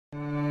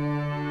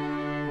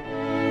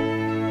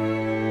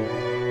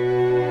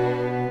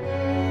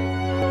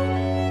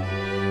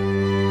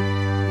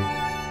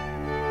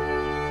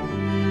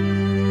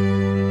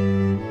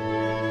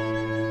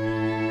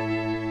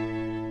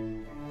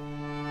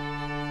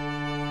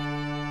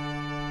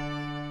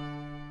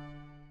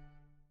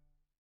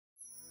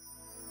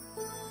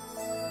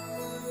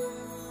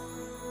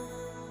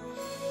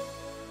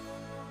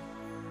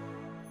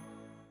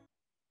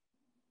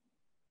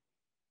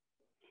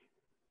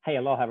Hey,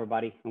 aloha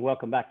everybody, and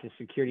welcome back to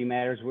Security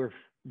Matters. We're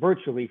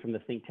virtually from the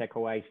ThinkTech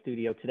Hawaii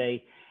studio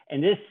today,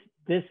 and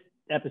this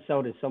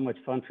episode is so much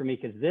fun for me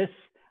because this,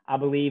 I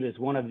believe, is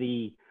one of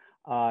the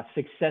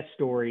success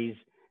stories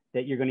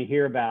that you're going to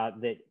hear about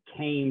that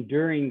came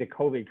during the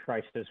COVID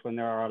crisis, when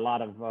there are a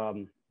lot of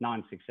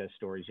non-success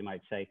stories, you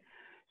might say.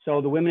 So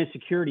the Women in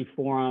Security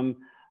Forum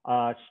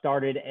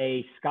started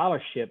a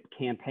scholarship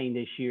campaign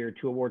this year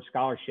to award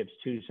scholarships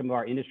to some of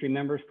our industry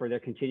members for their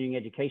continuing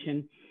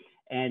education.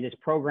 And this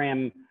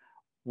program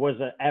was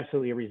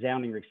absolutely a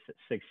resounding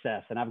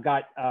success. And I've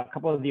got a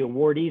couple of the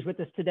awardees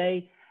with us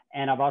today.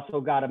 And I've also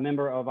got a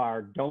member of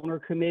our donor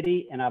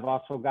committee. And I've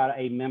also got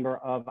a member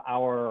of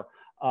our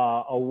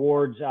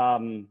awards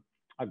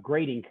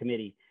grading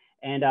committee.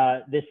 And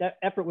this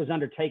effort was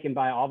undertaken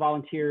by all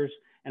volunteers.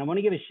 And I want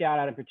to give a shout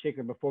out in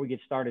particular before we get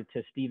started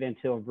to Steve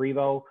Antil of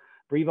Brevo.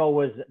 Brevo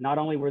was, not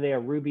only were they a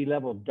Ruby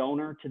level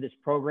donor to this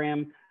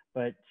program,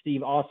 but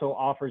Steve also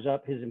offers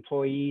up his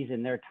employees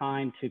and their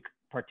time to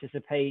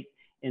participate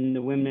in the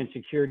Women in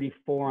Security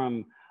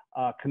Forum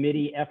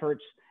committee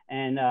efforts.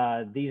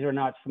 And these are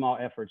not small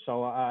efforts.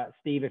 So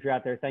Steve, if you're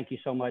out there, thank you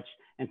so much.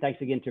 And thanks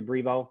again to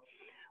Brevo.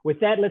 With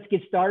that, let's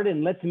get started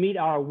and let's meet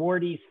our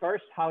awardees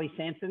first. Holly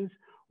Sanson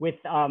with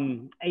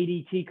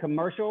ADT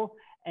Commercial.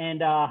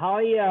 And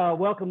Holly,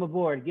 welcome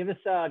aboard. Give us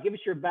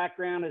your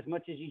background as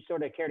much as you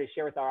sort of care to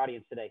share with our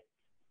audience today.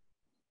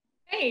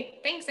 Hey,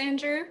 thanks,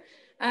 Andrew.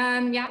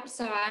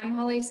 So I'm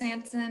Holly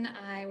Sanson.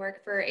 I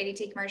work for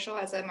ADT Commercial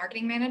as a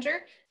marketing manager.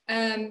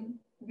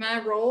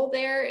 My role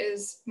there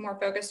is more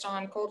focused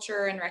on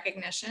culture and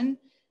recognition.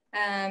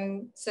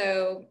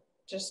 So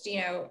just,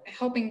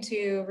 helping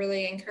to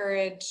really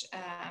encourage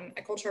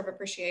a culture of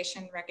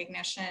appreciation,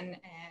 recognition,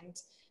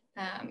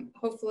 and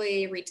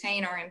hopefully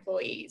retain our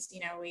employees.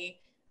 We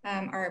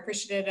are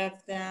appreciative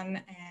of them.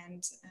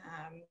 And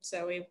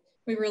so we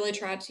really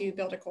try to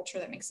build a culture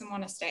that makes them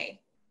want to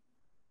stay.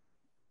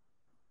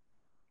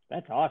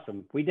 That's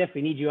awesome. We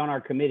definitely need you on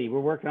our committee. We're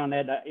working on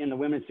that in the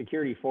Women's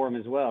Security Forum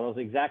as well, those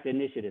exact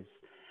initiatives.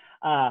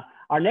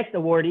 Our next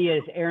awardee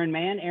is Erin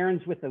Mann.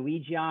 Erin's with the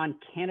Legion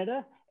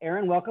Canada.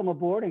 Erin, welcome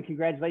aboard and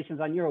congratulations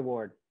on your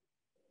award.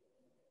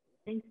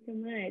 Thanks so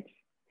much.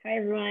 Hi,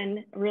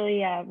 everyone.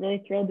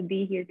 Really thrilled to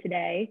be here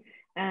today.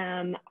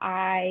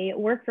 I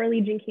work for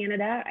Legion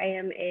Canada. I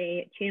am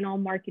a channel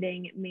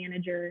marketing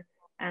manager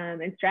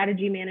and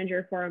strategy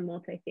manager for a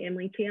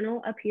multifamily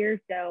channel up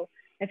here. So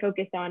I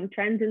focus on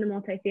trends in the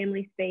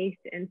multifamily space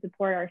and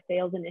support our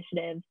sales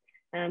initiatives,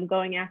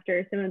 going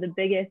after some of the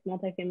biggest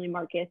multifamily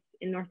markets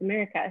in North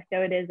America.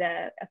 So it is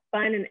a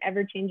fun and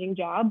ever-changing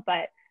job,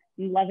 but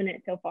I'm loving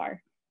it so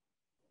far.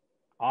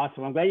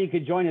 Awesome. I'm glad you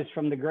could join us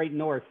from the great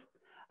North.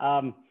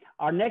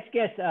 Our next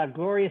guest,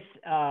 Gloria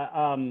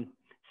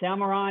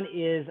Salmeron,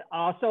 is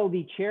also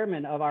the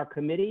chairman of our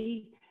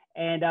committee,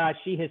 and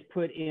she has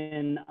put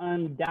in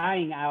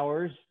undying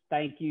hours.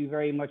 Thank you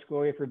very much,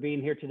 Gloria, for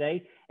being here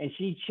today. And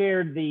she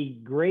chaired the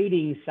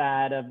grading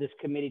side of this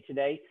committee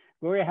today.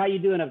 Gloria, how you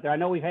doing up there? I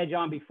know we've had you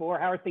on before.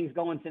 How are things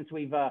going since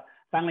we've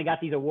finally got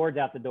these awards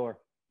out the door?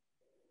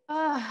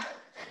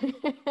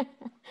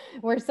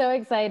 We're so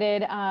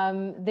excited.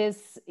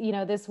 This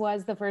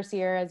was the first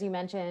year, as you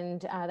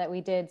mentioned, that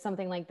we did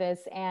something like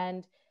this,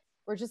 and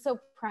we're just so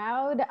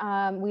proud.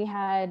 We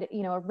had,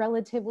 a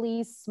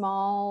relatively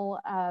small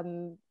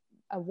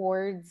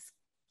awards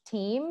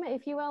team,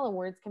 if you will,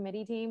 awards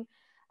committee team.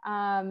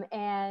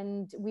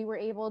 And we were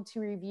able to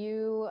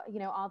review,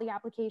 all the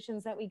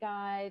applications that we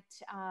got.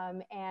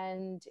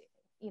 And,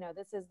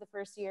 this is the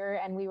first year,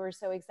 and we were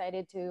so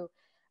excited to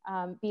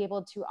be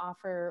able to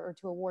offer or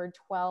to award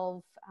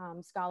 12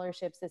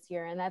 scholarships this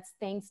year. And that's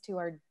thanks to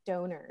our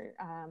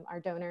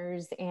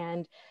donors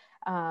and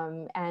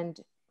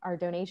our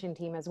donation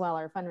team as well,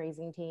 our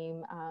fundraising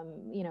team,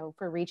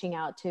 for reaching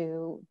out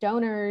to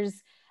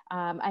donors.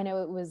 I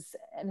know it was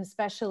an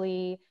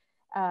especially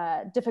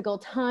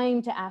difficult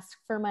time to ask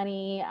for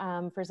money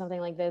for something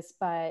like this,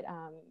 but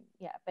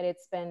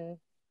it's been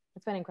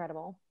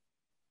incredible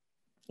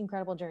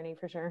journey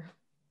for sure.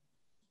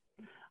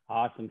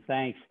 Awesome,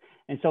 thanks.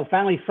 And so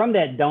finally, from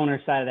that donor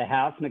side of the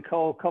house,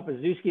 Nicole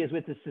Kopaczewski is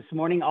with us this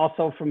morning,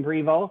 also from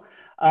Brevo.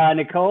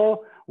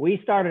 Nicole, we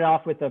started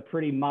off with a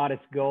pretty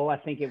modest goal. I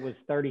think it was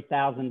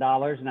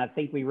 $30,000, and I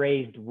think we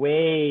raised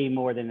way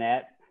more than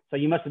that. So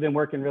you must have been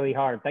working really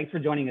hard. Thanks for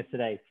joining us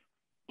today.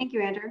 Thank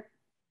you, Andrew.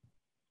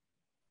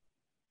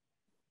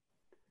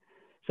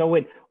 So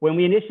when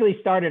we initially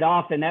started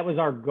off, and that was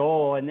our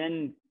goal, and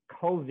then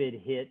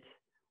COVID hit,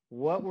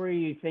 what were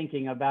you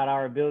thinking about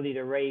our ability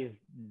to raise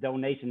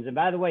donations? And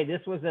by the way, this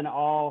was an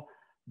all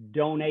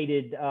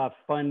donated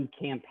fund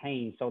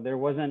campaign. So there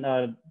wasn't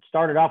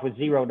started off with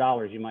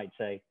 $0, you might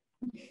say.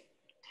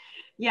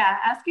 Yeah,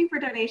 asking for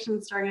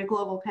donations during a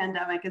global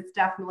pandemic is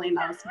definitely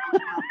not a small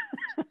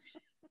challenge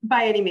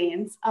by any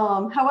means.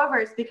 However,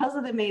 it's because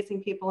of the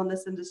amazing people in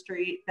this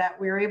industry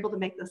that we were able to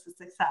make this a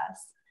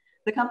success.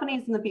 The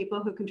companies and the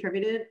people who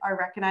contributed are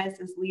recognized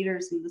as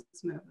leaders in this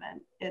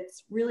movement.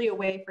 It's really a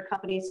way for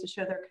companies to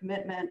show their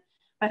commitment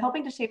by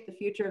helping to shape the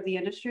future of the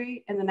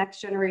industry and the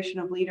next generation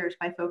of leaders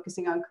by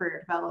focusing on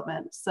career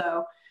development.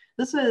 So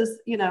this was,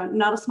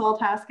 not a small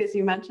task, as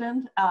you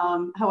mentioned.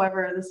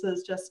 However, this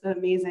was just an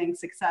amazing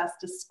success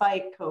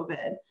despite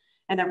COVID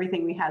and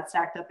everything we had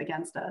stacked up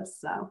against us.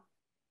 So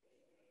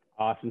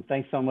awesome.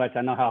 Thanks so much.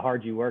 I know how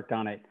hard you worked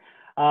on it.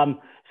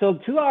 So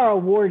to our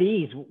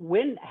awardees,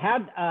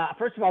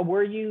 first of all,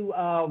 were you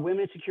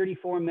Women in Security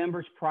Forum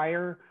members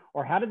prior,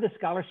 or how did the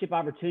scholarship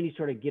opportunity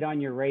sort of get on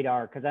your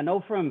radar? Because I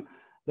know from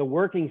the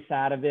working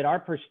side of it, our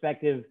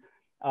perspective,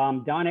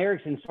 Don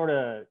Erickson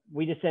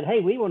we just said,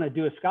 hey, we want to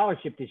do a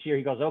scholarship this year.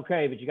 He goes,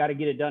 okay, but you got to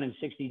get it done in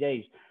 60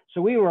 days.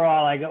 So we were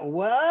all like,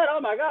 what? Oh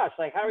my gosh,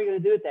 like, how are we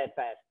going to do it that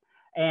fast?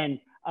 And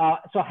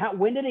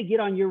when did it get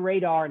on your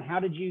radar, and how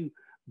did you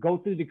go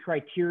through the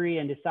criteria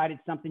and decide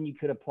it's something you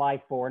could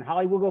apply for? And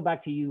Holly, we'll go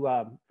back to you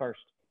first.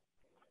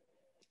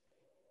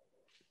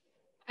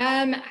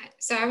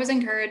 So I was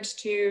encouraged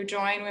to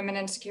join Women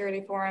in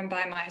Security Forum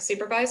by my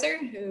supervisor,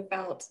 who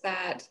felt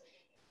that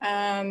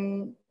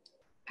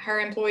her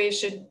employees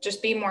should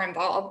just be more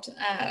involved.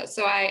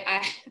 So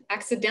I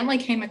accidentally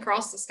came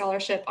across the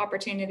scholarship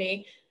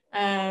opportunity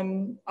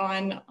on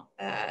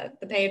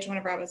the page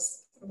whenever I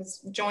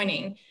was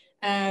joining.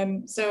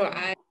 So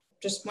I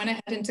just went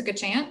ahead and took a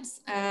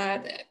chance.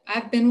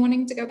 I've been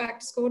wanting to go back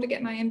to school to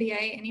get my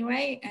MBA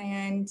anyway,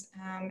 and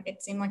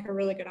it seemed like a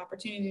really good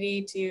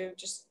opportunity to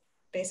just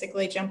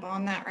basically jump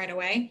on that right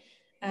away.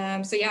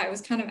 So yeah, it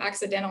was kind of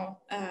accidental,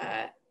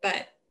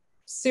 but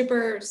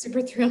super,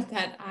 super thrilled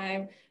that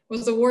I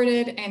was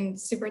awarded, and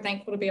super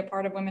thankful to be a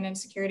part of Women in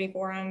Security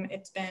Forum.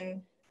 It's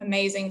been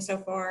amazing so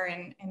far,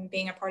 and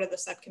being a part of the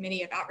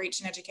subcommittee of outreach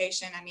and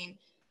education. I mean,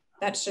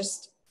 that's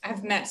just,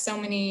 I've met so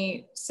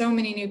many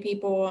new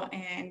people,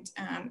 and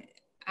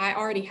I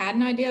already had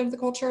an idea of the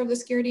culture of the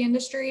security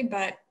industry,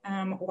 but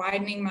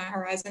widening my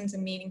horizons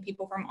and meeting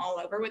people from all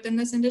over within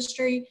this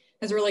industry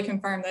has really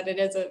confirmed that it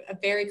is a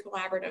very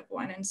collaborative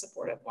one and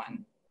supportive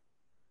one.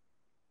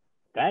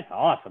 That's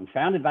awesome.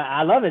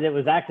 I love it. It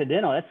was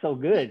accidental. That's so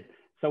good.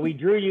 So we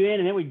drew you in,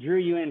 and then we drew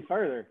you in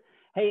further.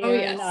 Hey,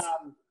 Erin, yes.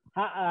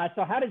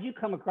 So how did you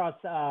come across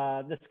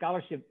the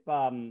scholarship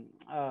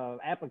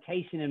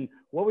application, and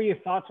what were your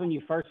thoughts when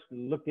you first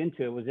looked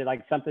into it? Was it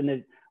like something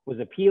that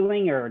was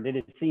appealing, or did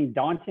it seem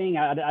daunting?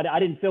 I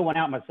didn't fill one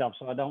out myself,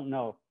 so I don't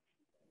know.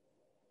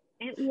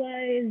 It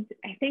was,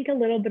 I think, a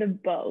little bit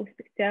of both.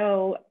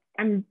 So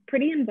I'm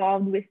pretty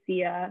involved with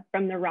SIA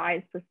from the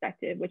RISE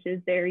perspective, which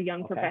is their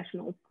young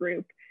professionals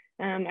group.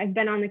 I've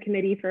been on the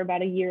committee for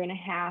about 1.5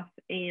 years,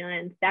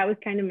 and that was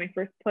kind of my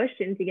first push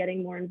into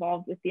getting more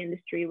involved with the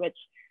industry, which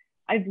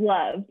I've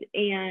loved.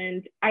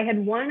 And I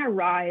had won a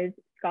RISE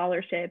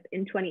scholarship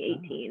in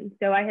 2018.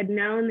 So I had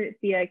known that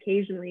SIA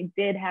occasionally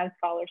did have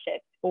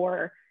scholarships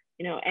for,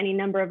 any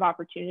number of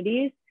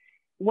opportunities.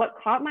 What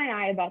caught my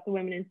eye about the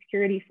Women in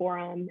Security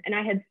Forum, and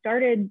I had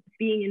started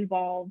being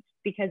involved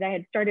because I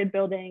had started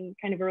building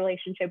kind of a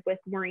relationship with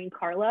Maureen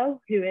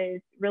Carlo, who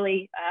is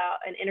really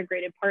an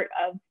integrated part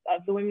of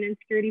the Women in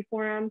Security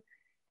Forum.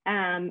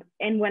 And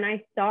when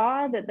I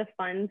saw that the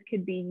funds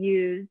could be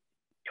used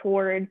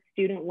towards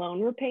student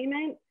loan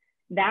repayment,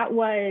 that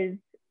was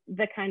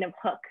the kind of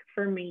hook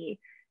for me,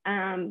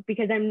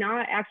 because I'm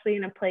not actually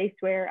in a place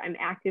where I'm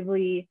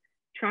actively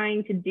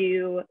trying to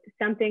do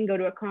something, go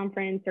to a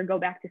conference or go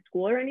back to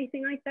school or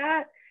anything like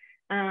that.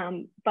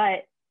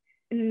 But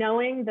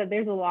knowing that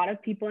there's a lot of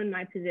people in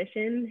my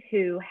position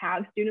who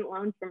have student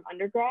loans from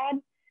undergrad,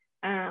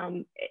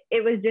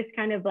 it was just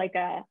kind of like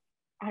I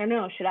don't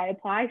know, should I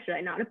apply? Should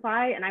I not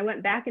apply? And I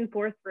went back and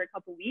forth for a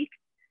couple weeks,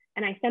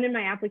 and I sent in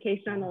my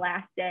application on the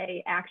last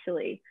day,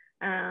 actually,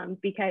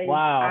 because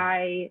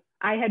I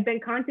had been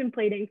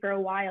contemplating for a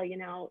while.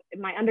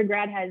 My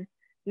undergrad has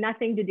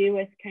nothing to do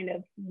with kind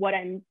of what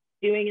I'm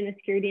doing in the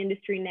security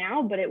industry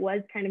now, but it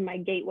was kind of my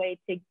gateway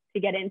to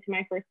get into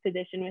my first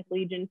position with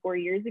Legion 4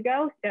 years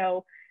ago.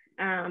 So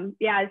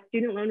yeah,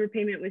 student loan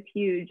repayment was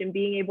huge, and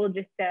being able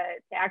just to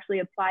actually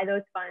apply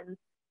those funds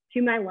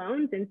to my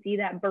loans and see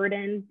that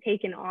burden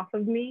taken off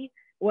of me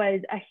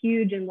was a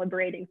huge and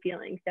liberating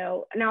feeling.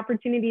 So an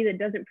opportunity that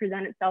doesn't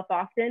present itself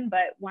often,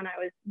 but one I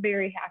was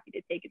very happy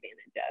to take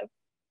advantage of.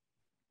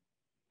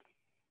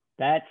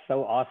 That's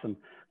so awesome.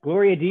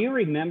 Gloria, do you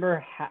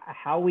remember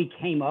how we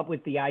came up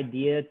with the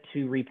idea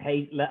to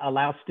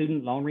allow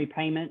student loan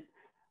repayment?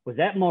 Was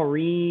that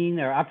Maureen,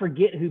 or I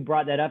forget who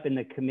brought that up in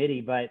the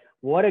committee, but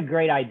what a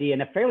great idea,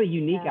 and a fairly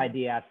unique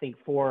idea, I think,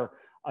 for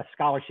a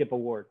scholarship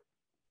award.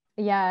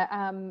 Yeah,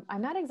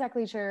 I'm not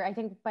exactly sure. I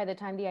think by the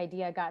time the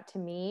idea got to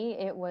me,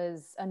 it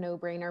was a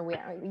no-brainer.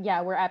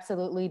 We're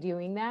absolutely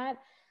doing that.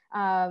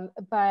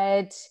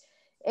 But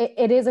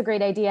it is a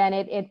great idea, and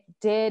it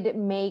did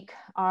make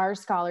our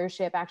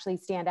scholarship actually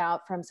stand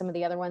out from some of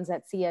the other ones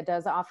that SIA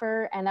does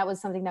offer. And that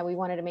was something that we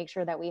wanted to make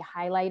sure that we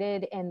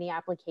highlighted in the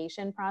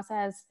application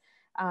process.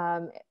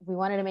 We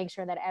wanted to make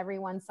sure that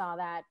everyone saw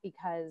that,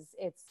 because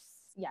it's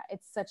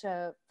such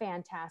a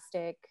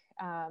fantastic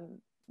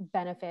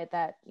benefit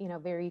that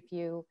very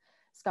few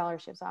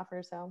scholarships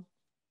offer. So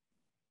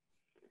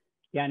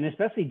Yeah, and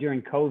especially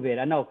during COVID.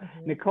 I know,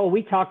 Nicole,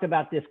 we talked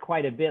about this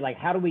quite a bit. Like,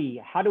 how do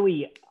we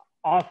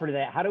offer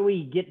that? How do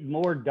we get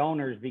more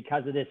donors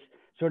because of this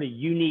sort of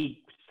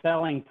unique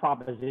selling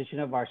proposition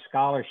of our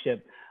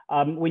scholarship?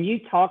 When you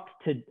talked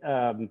to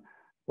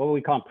what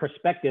we call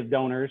prospective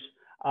donors,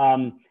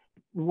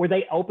 were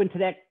they open to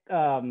that?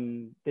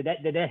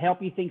 Did that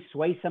help you think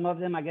sway some of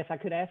them? I guess I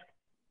could ask.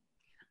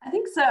 I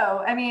think so.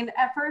 I mean,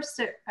 at first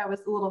I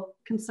was a little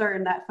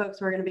concerned that folks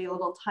were going to be a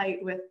little tight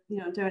with,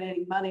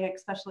 donating money,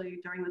 especially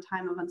during the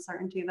time of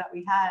uncertainty that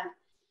we had.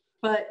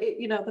 But,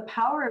 the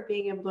power of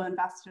being able to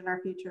invest in our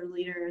future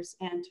leaders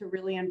and to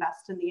really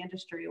invest in the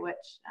industry,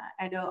 which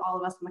I know all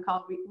of us on the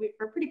call,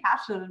 we're pretty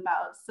passionate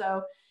about.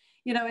 So,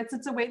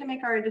 it's a way to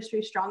make our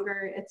industry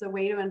stronger. It's a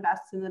way to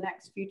invest in the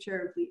next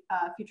future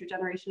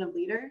generation of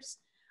leaders.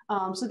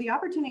 So the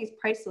opportunity is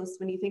priceless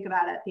when you think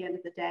about it at the end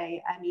of the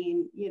day. I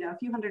mean, a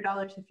few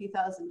 $100s, a few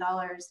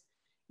 $1,000s,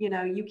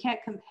 you can't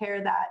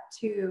compare that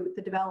to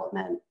the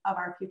development of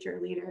our future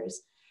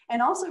leaders.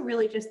 And also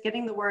really just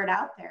getting the word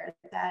out there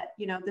that,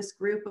 this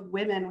group of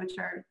women, which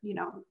are,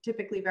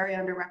 typically very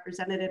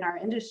underrepresented in our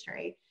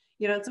industry,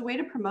 it's a way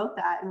to promote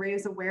that and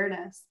raise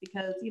awareness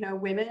because,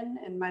 women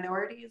and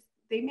minorities,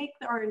 they make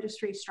our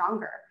industry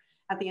stronger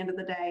at the end of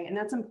the day. And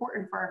that's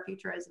important for our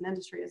future as an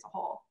industry as a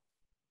whole.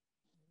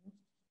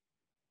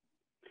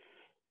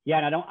 Yeah,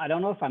 and I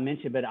don't know if I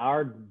mentioned, but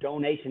our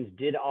donations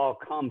did all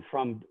come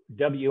from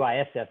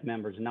WISF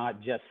members, not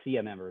just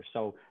SIA members.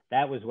 So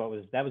that was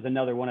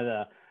another one of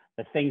the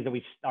things that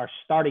our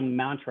starting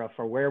mantra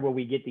for where will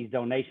we get these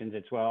donations.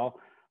 It's, well,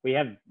 we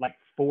have like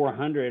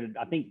 400,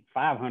 I think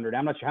 500.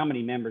 I'm not sure how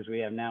many members we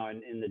have now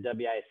in the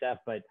WISF,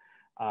 but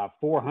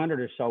 400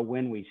 or so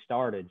when we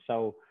started.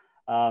 So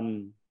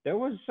there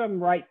was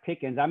some right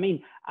pickings. I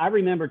mean, I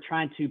remember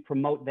trying to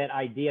promote that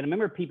idea. And I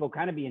remember people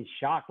kind of being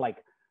shocked, like,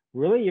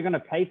 really, you're going to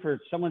pay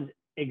for someone's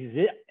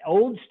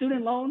old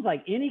student loans,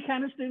 like any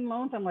kind of student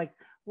loans? I'm like,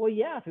 well,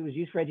 yeah, if it was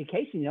used for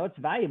education, it's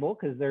valuable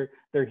because they're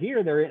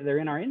here, they're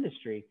in our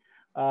industry.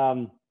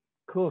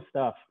 Cool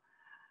stuff.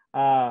 We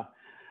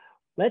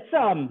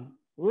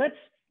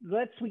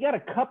got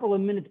a couple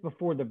of minutes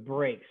before the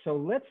break, so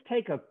let's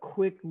take a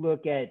quick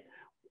look at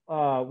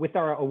with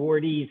our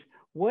awardees.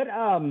 What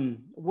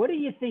do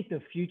you think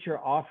the future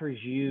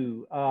offers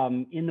you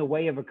in the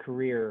way of a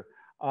career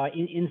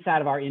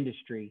inside of our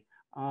industry?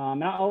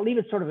 And I'll leave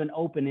it sort of an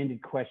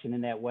open-ended question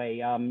in that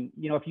way.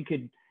 If you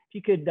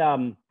could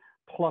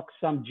pluck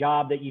some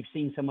job that you've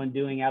seen someone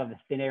doing out of the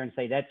thin air and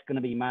say, that's going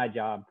to be my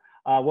job,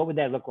 what would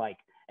that look like?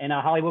 And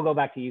Holly, we'll go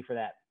back to you for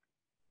that.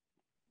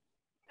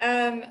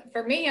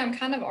 For me, I'm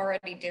kind of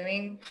already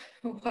doing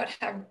what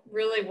I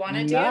really want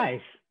to do. Nice.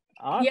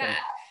 Awesome. Yeah.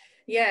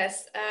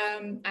 Yes.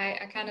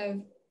 I kind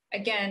of,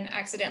 again,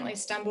 accidentally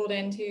stumbled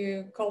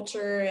into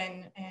culture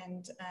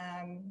and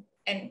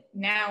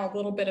now a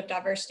little bit of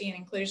diversity and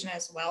inclusion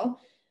as well,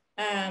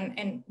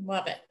 and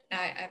love it.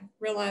 I've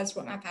realized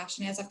what my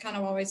passion is. I've kind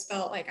of always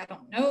felt like I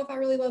don't know if I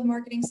really love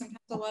marketing. Sometimes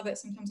I love it.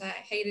 Sometimes I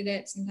hated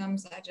it.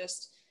 Sometimes I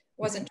just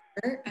wasn't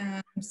sure.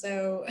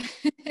 So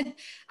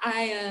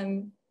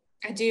I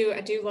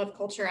do love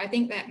culture. I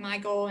think that my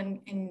goal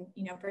in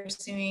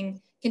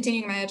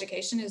continuing my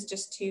education is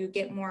just to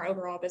get more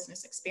overall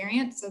business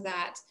experience so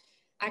that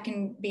I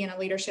can be in a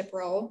leadership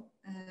role,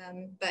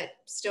 but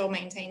still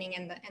maintaining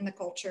in the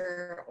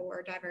culture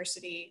or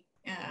diversity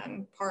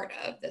part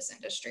of this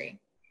industry.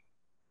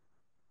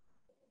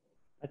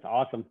 That's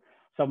awesome.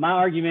 So my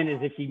argument is,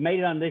 if you made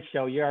it on this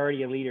show, you're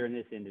already a leader in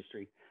this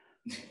industry.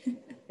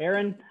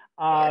 Erin,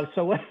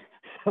 so what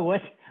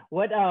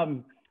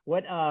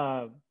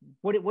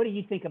do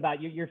you think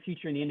about your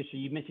future in the industry?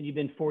 You mentioned you've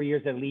been 4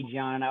 years at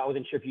Legion. I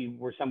wasn't sure if you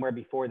were somewhere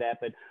before that,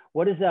 but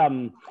what is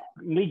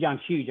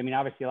Legion's huge. I mean,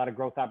 obviously a lot of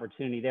growth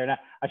opportunity there. And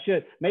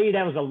maybe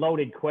that was a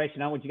loaded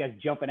question. I don't want you guys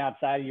jumping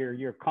outside of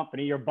your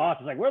company. Your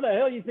boss is like, where the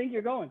hell do you think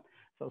you're going?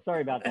 So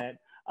sorry about that.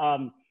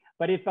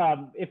 But if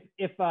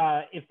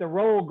the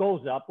role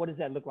goes up, what does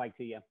that look like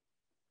to you?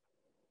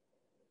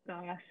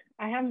 Gosh,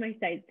 I have my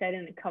sights set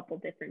in a couple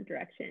different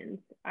directions.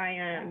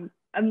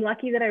 I'm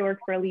lucky that I work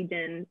for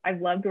Legion.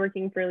 I've loved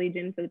working for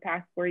Legion for the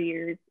past 4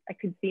 years. I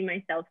could see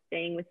myself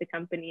staying with the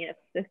company if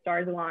the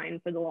stars align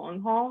for the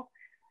long haul.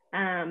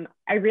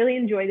 I really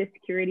enjoy the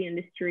security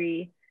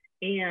industry,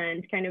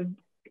 and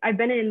I've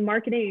been in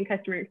marketing and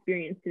customer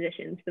experience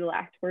positions for the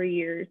last 4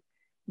 years.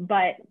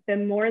 But the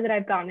more that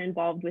I've gotten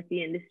involved with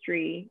the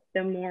industry,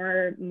 the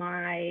more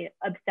my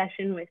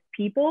obsession with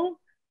people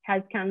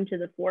has come to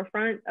the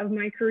forefront of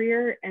my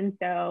career. And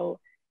so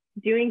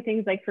doing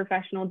things like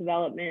professional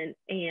development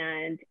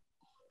and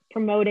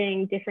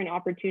promoting different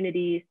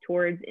opportunities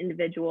towards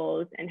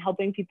individuals and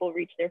helping people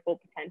reach their full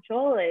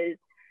potential is,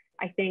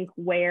 I think,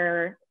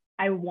 where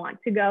I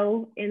want to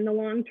go in the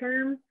long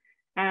term.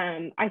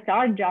 I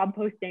saw a job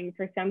posting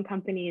for some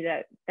company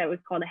that was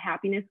called a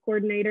happiness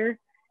coordinator.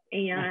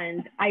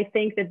 And I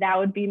think that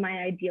would be my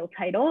ideal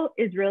title,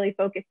 is really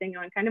focusing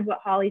on kind of what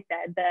Holly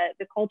said,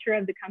 the culture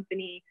of the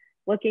company,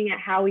 looking at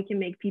how we can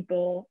make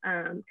people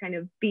kind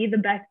of be the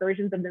best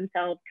versions of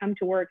themselves, come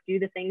to work, do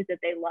the things that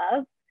they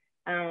love,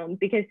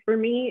 Because for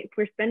me, if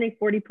we're spending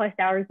 40 plus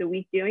hours a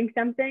week doing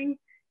something,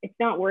 it's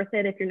not worth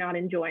it if you're not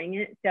enjoying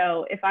it.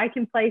 So if I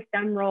can play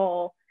some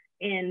role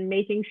in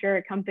making sure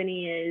a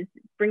company is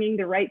bringing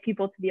the right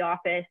people to the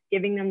office,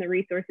 giving them the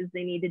resources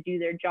they need to do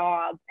their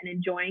job and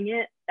enjoying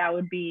it, that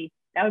would be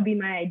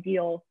my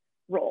ideal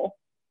role.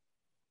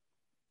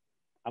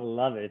 I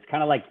love it. It's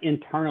kind of like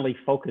internally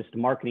focused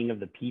marketing of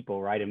the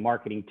people, right? And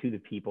marketing to the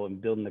people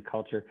and building the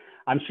culture.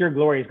 I'm sure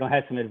Gloria is going to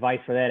have some advice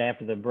for that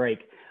after the break.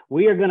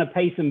 We are going to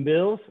pay some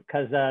bills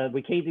because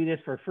we can't do this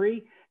for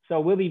free.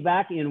 So we'll be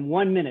back in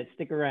 1 minute.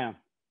 Stick around.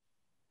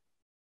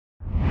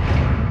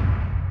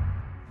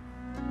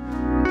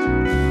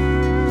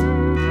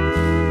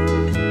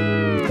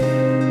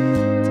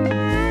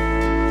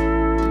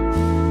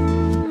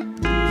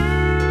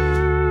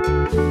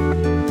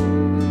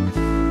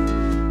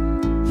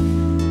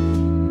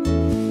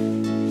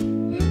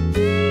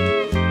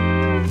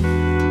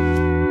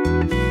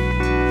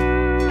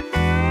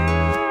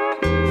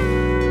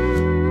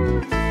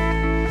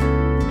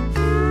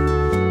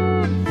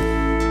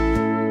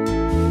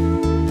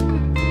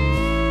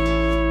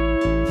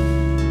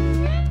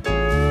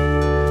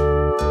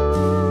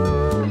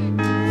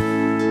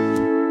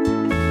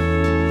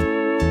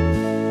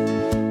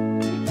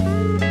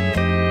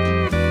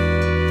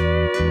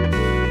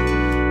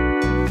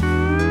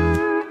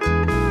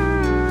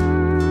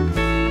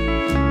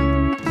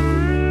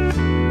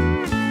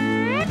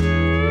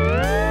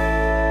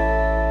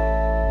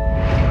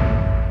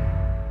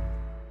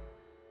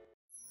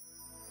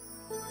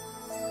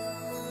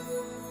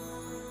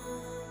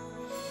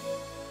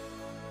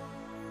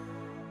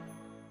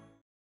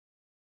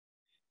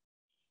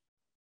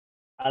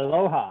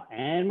 Aloha,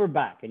 and we're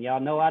back. And y'all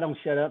know I don't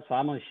shut up, so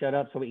I'm going to shut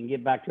up so we can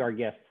get back to our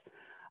guests.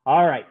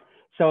 All right.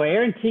 So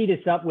Erin teed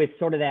us up with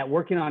sort of that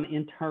working on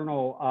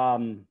internal,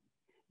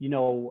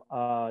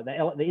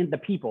 the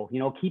people,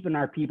 keeping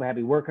our people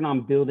happy, working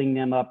on building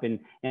them up. And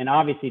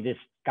obviously this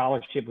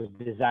scholarship was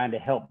designed to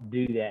help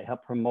do that,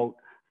 help promote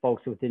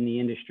folks within the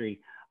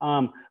industry.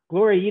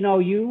 Gloria,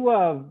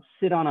 you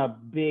sit on a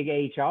big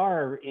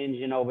HR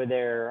engine over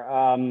there.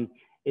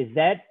 Is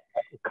that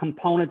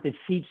component that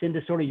seeps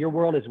into sort of your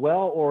world as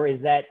well, or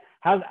is that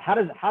how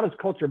does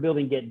culture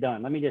building get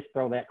done? Let me just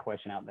throw that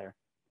question out there.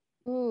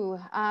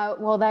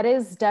 Well, that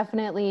is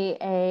definitely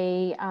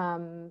a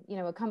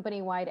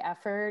company-wide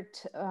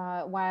effort.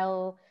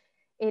 While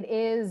it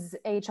is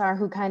HR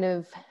who kind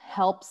of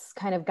helps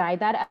guide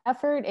that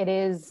effort, it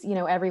is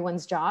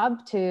everyone's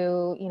job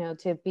to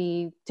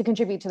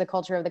contribute to the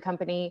culture of the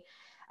company.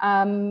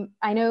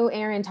 I know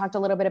Erin talked a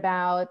little bit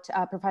about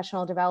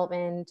professional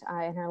development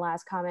in her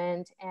last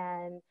comment,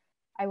 and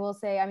I will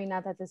say,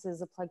 not that this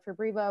is a plug for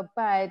Brevo,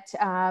 but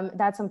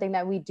that's something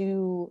that we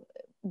do.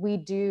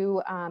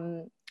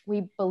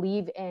 We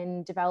believe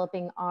in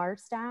developing our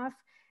staff,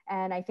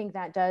 and I think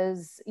that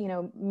does,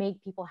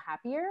 make people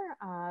happier.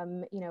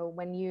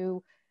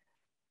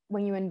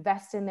 When you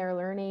invest in their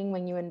learning,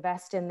 when you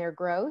invest in their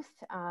growth,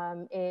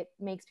 it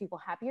makes people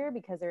happier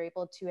because they're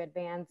able to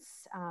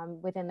advance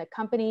within the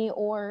company,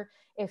 or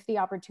if the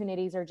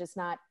opportunities are just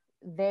not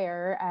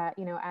there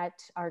at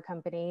our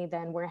company,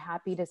 then we're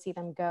happy to see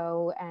them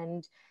go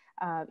and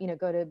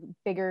go to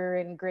bigger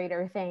and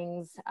greater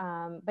things.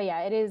 But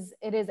yeah, it is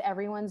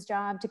everyone's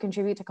job to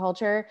contribute to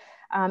culture.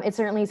 It's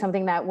certainly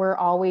something that we're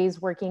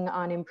always working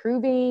on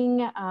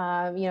improving.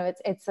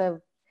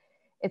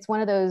 It's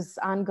one of those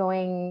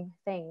ongoing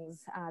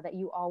things that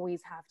you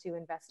always have to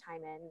invest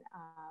time in.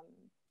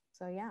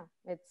 So yeah,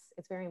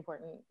 it's very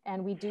important.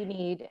 And we do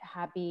need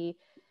happy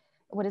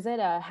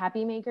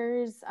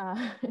makers?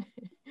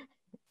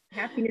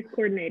 Happiness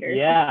coordinators.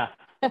 Yeah,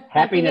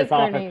 happiness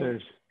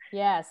officers.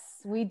 Yes,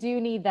 we do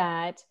need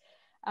that.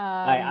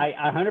 I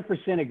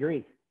 100%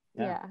 agree.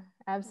 Yeah,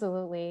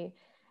 absolutely.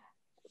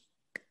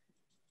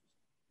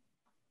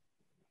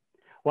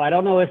 Well, I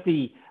don't know if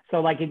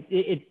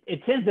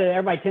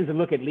everybody tends to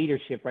look at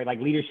leadership, right? Like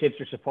leaderships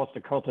are supposed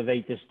to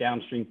cultivate this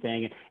downstream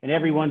thing, and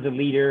everyone's a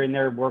leader in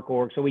their work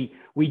org. So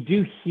we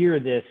do hear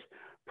this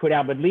put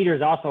out, but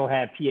leaders also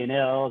have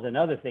P&Ls and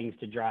other things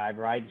to drive,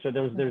 right? So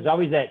there's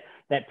always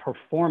that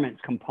performance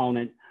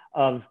component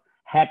of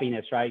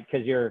happiness, right?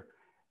 Because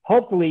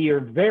hopefully you're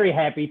very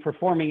happy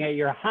performing at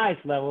your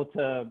highest level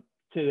to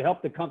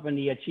help the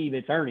company achieve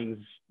its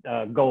earnings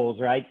goals,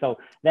 right? So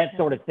that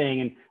sort of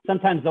thing. And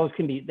sometimes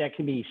that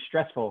can be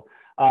stressful.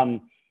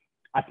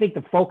 I think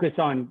the focus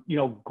on,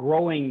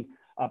 growing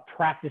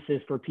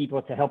practices for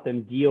people to help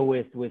them deal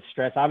with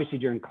stress, obviously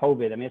during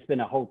COVID, it's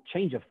been a whole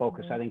change of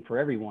focus, I think, for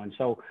everyone.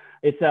 So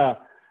it's a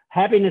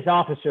happiness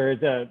officer is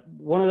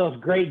one of those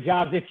great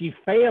jobs. If you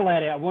fail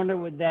at it, I wonder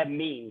what that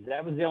means.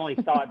 That was the only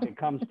thought that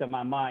comes to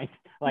my mind.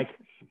 Like,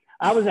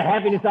 I was a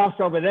happiness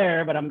officer over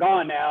there, but I'm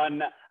gone now,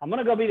 and I'm going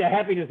to go be the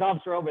happiness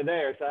officer over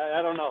there. So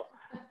I don't know.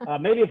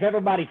 Maybe if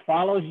everybody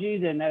follows you,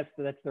 then that's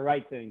the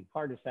right thing.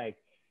 Hard to say.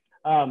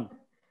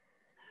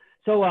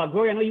 So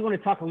Gloria, I know you want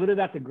to talk a little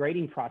about the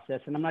grading process,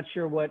 and I'm not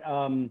sure what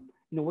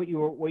you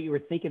were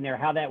thinking there,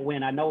 how that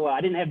went. I know I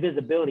didn't have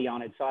visibility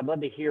on it, so I'd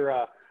love to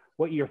hear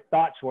what your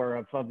thoughts were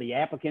of the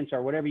applicants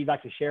or whatever you'd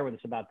like to share with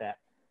us about that.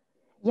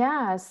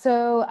 Yeah,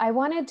 so I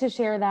wanted to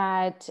share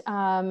that,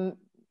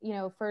 you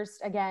know,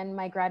 first, again,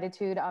 my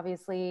gratitude,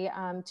 obviously,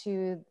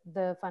 to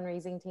the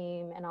fundraising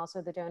team and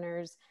also the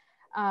donors.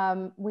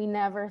 We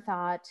never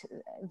thought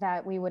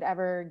that we would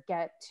ever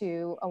get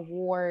to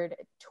award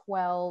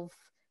 12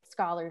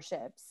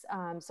 scholarships.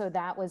 So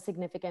that was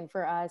significant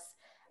for us.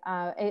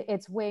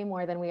 It's way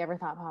more than we ever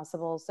thought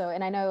possible. So,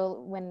 and I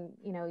know when,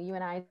 you know, you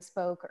and I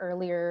spoke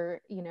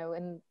earlier, you know,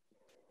 and,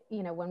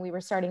 you know, when we were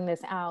starting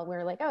this out, we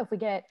were like, oh, if we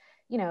get,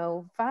 you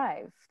know,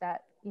 5,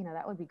 that, you know,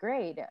 that would be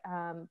great.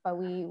 But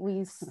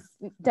we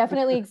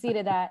definitely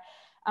exceeded that.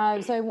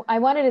 So I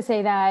wanted to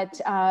say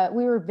that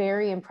we were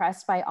very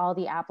impressed by all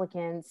the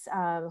applicants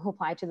who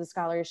applied to the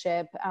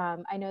scholarship.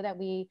 I know that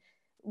we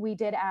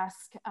did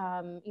ask,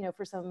 you know,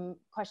 for some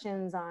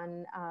questions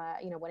on,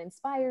 you know, what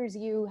inspires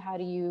you?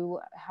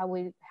 How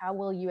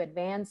will you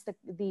advance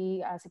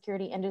the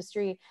security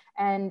industry?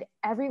 And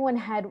everyone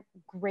had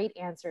great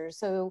answers.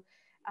 So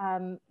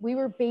we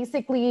were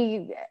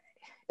basically,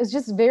 it was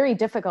just very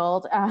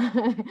difficult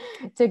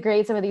to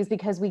grade some of these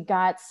because we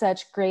got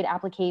such great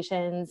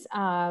applications.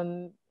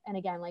 And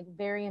again, like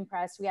very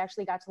impressed. We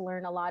actually got to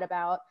learn a lot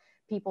about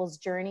people's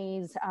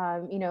journeys,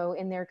 you know,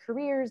 in their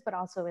careers, but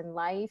also in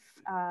life.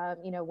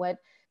 You know, what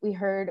we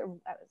heard,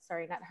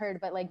 sorry, not heard,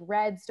 but like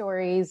read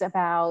stories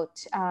about,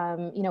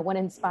 you know, what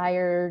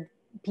inspired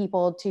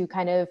people to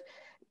kind of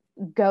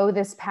go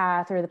this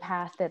path or the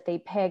path that they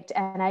picked.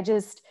 And I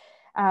just,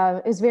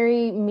 it was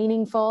very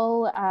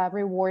meaningful,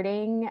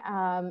 rewarding.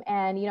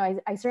 And, you know,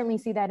 I certainly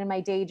see that in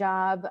my day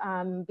job,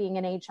 being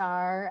in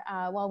HR.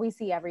 Well, we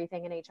see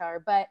everything in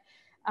HR, but,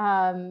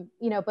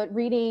 you know, but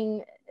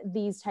reading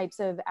these types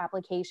of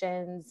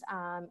applications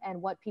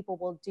and what people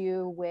will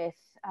do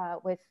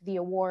with the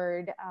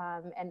award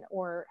and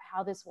or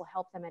how this will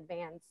help them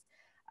advance.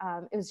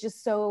 It was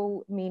just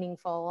so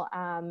meaningful.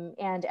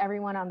 And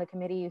everyone on the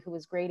committee who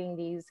was grading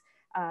these,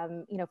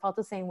 you know, felt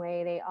the same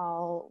way. They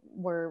all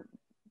were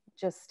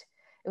just,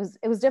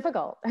 it was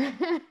difficult.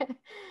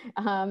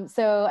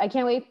 So I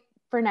can't wait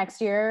for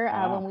next year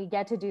when we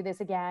get to do this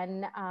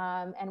again.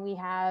 And we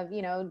have,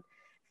 you know,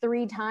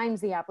 3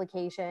 times the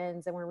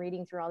applications and we're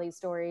reading through all these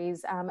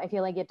stories. I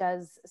feel like it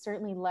does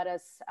certainly let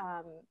us,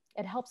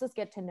 it helps us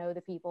get to know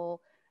the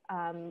people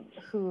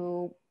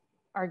who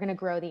are going to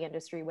grow the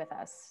industry with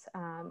us.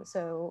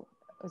 So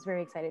I was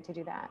very excited to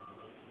do that.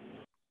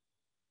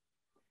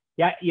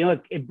 Yeah, you know,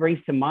 it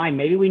brings to mind,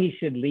 maybe we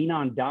should lean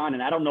on Don,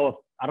 and I don't know if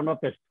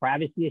there's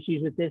privacy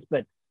issues with this,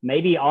 but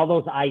maybe all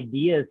those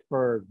ideas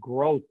for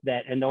growth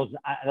and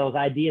those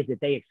ideas that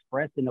they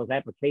expressed in those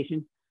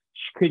applications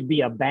could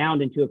be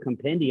abound into a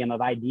compendium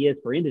of ideas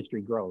for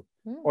industry growth,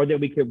 or that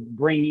we could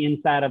bring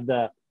inside of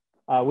the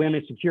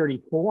Women's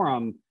Security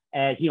Forum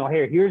as, you know,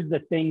 here's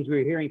the things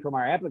we're hearing from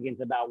our applicants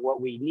about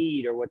what we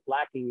need or what's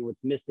lacking or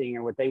what's missing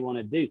or what they want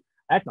to do.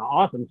 That's an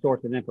awesome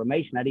source of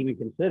information I'd even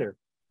consider.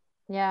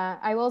 Yeah,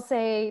 I will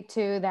say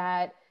too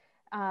that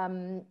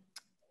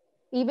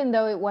even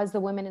though it was the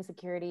Women in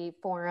Security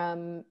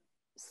Forum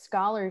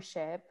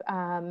scholarship,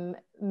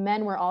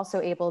 men were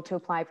also able to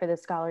apply for the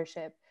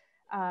scholarship.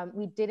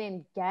 We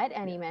didn't get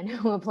any men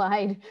who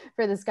applied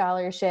for the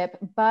scholarship,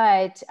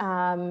 but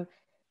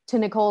to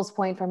Nicole's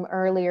point from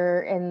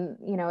earlier in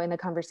the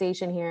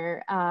conversation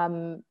here,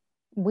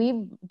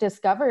 we've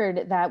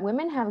discovered that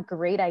women have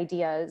great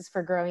ideas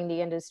for growing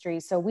the industry.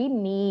 So we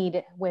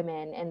need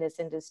women in this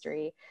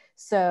industry.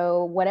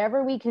 So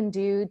whatever we can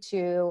do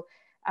to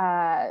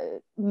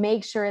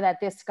make sure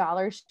that this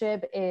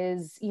scholarship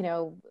is, you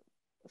know,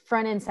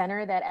 front and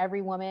center, that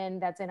every woman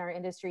that's in our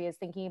industry is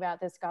thinking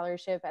about this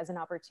scholarship as an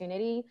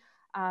opportunity,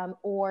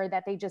 or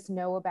that they just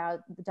know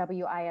about the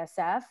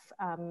WISF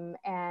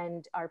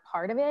and are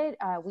part of it.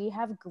 We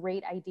have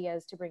great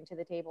ideas to bring to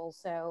the table.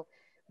 So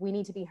we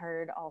need to be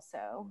heard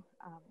also.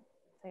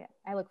 So yeah,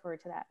 I look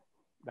forward to that.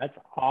 That's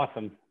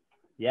awesome.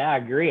 Yeah, I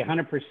agree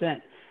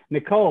 100%.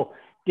 Nicole,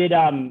 did,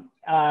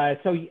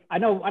 so I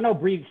know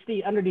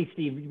Steve, underneath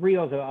Steve,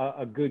 Rio's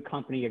a good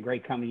company, a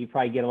great company. You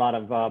probably get a lot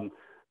of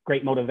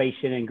great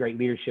motivation and great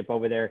leadership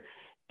over there.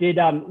 Did,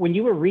 when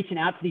you were reaching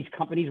out to these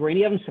companies, were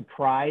any of them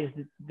surprised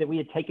that we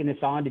had taken this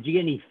on? Did you get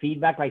any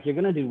feedback? Like, you're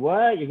going to do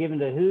what? You're giving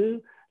to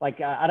who? Like,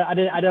 I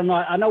don't know.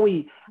 I know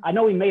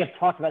we may have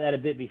talked about that a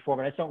bit before,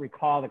 but I just don't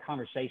recall the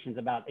conversations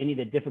about any of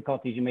the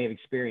difficulties you may have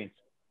experienced.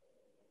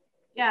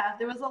 Yeah,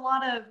 there was a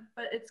lot of,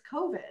 but it's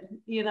COVID,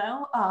 you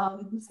know?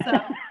 So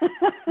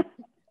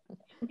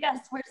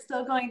yes, we're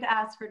still going to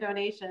ask for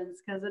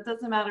donations because it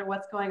doesn't matter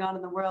what's going on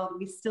in the world.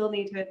 We still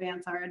need to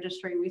advance our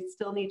industry. We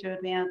still need to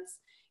advance,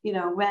 you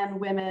know, men,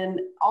 women,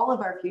 all of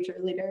our future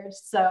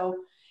leaders. So,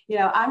 you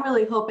know, I'm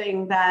really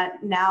hoping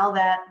that now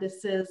that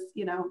this is,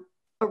 you know,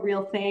 a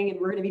real thing and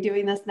we're going to be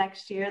doing this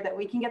next year, that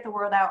we can get the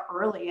word out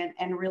early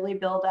and really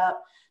build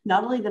up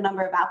not only the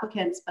number of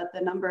applicants, but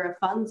the number of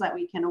funds that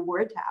we can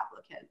award to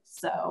applicants.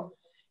 So,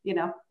 you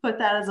know, put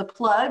that as a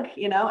plug,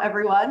 you know,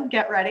 everyone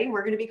get ready.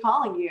 We're going to be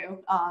calling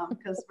you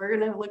because we're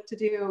going to look to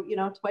do, you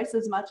know, twice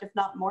as much, if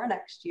not more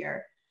next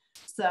year.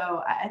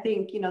 So I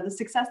think, the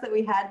success that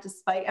we had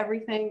despite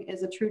everything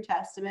is a true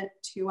testament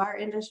to our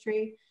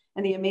industry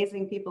and the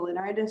amazing people in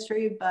our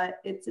industry. But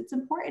it's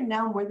important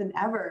now more than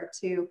ever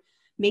to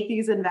make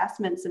these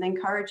investments and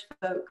encourage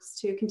folks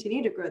to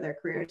continue to grow their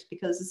careers,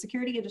 because the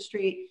security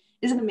industry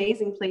is an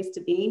amazing place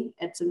to be.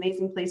 It's an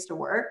amazing place to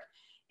work.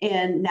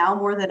 And now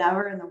more than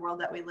ever in the world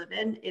that we live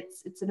in,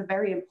 it's a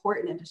very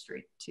important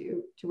industry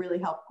to really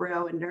help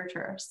grow and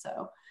nurture.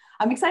 So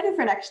I'm excited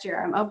for next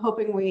year. I'm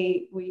hoping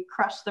we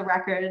crush the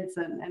records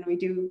and we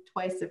do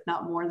twice, if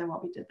not more, than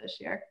what we did this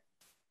year.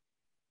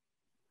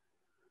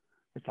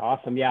 It's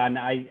awesome. Yeah, and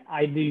I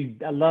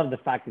love the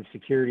fact that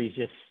security is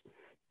just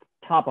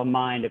top of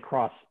mind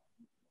across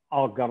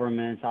all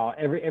governments.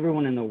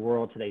 Everyone in the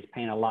world today is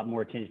paying a lot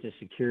more attention to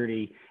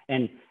security,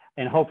 and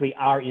hopefully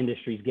our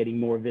industry is getting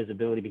more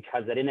visibility,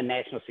 because that in the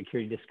national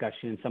security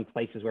discussion in some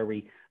places where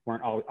we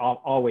weren't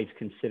always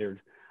considered.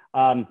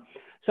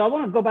 So I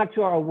want to go back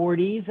to our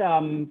awardees.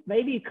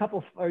 Maybe a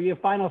couple of your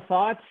final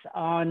thoughts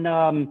on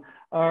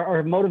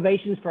or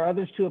motivations for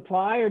others to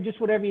apply, or just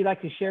whatever you'd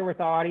like to share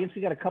with our audience.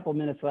 We got a couple of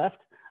minutes left.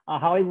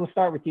 Holly, we'll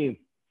start with you.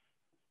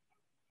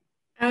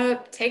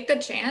 Take the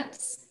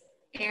chance.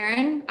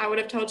 Erin, I would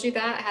have told you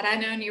that had I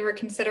known you were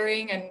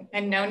considering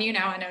and known you.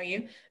 Now I know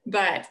you,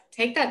 but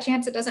take that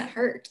chance. It doesn't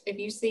hurt. If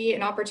you see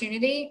an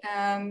opportunity,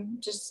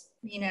 just,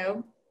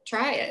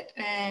 try it.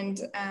 And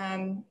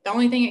the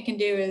only thing it can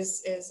do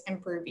is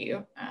improve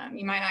you.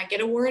 You might not get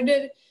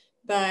awarded,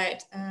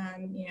 but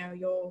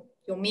you'll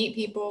meet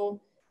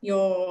people.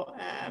 You'll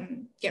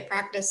get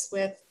practice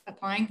with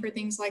applying for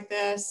things like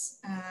this,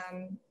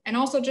 and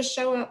also just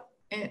show up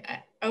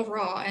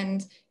overall.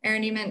 And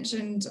Erin, you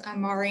mentioned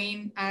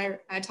Maureen.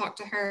 I talked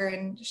to her,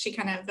 and she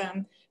kind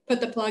of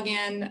put the plug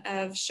in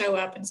of show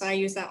up, and so I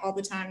use that all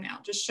the time now.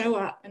 Just show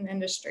up in the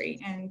industry,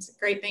 and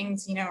great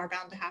things are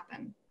bound to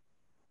happen.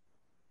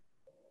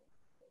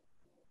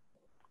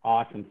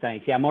 Awesome,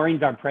 thanks. Yeah,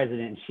 Maureen's our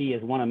president, and she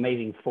is one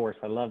amazing force.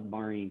 I love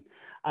Maureen.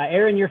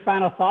 Erin, your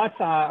final thoughts,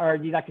 or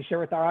you'd like to share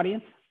with our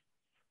audience?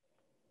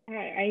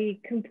 I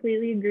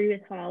completely agree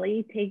with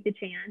Holly. Take the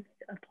chance,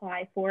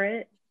 apply for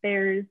it.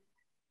 There's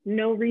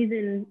no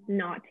reason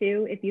not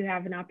to if you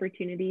have an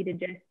opportunity to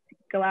just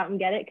go out and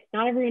get it, because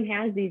not everyone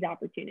has these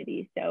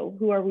opportunities. So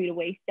who are we to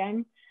waste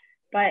them?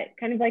 But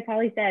kind of like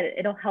Holly said,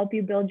 it'll help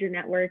you build your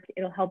network.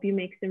 It'll help you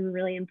make some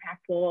really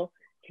impactful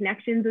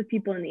connections with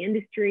people in the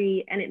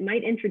industry, and it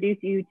might introduce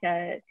you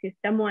to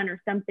someone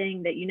or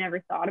something that you never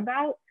thought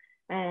about,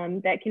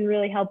 that can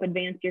really help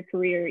advance your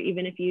career,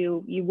 even if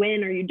you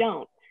win or you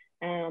don't.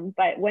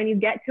 But when you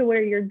get to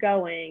where you're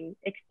going,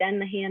 extend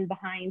the hand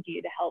behind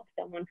you to help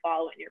someone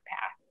follow in your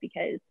path,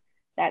 because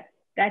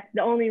that's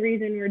the only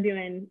reason we're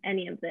doing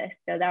any of this.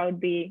 So that would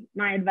be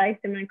my advice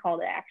and my call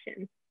to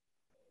action.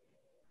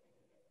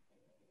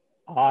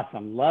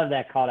 Awesome. Love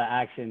that call to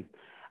action.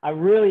 I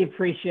really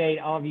appreciate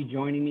all of you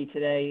joining me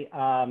today.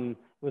 It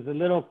was a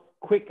little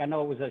quick. I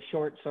know it was a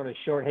short,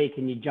 hey,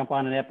 can you jump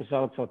on an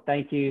episode? So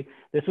thank you.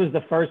 This was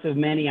the first of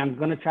many. I'm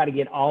going to try to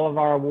get all of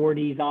our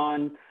awardees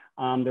on,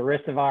 the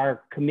rest of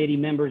our committee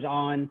members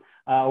on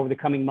over the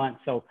coming months.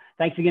 So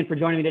thanks again for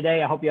joining me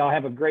today. I hope you all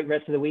have a great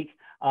rest of the week.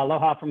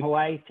 Aloha from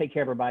Hawaii. Take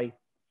care, everybody.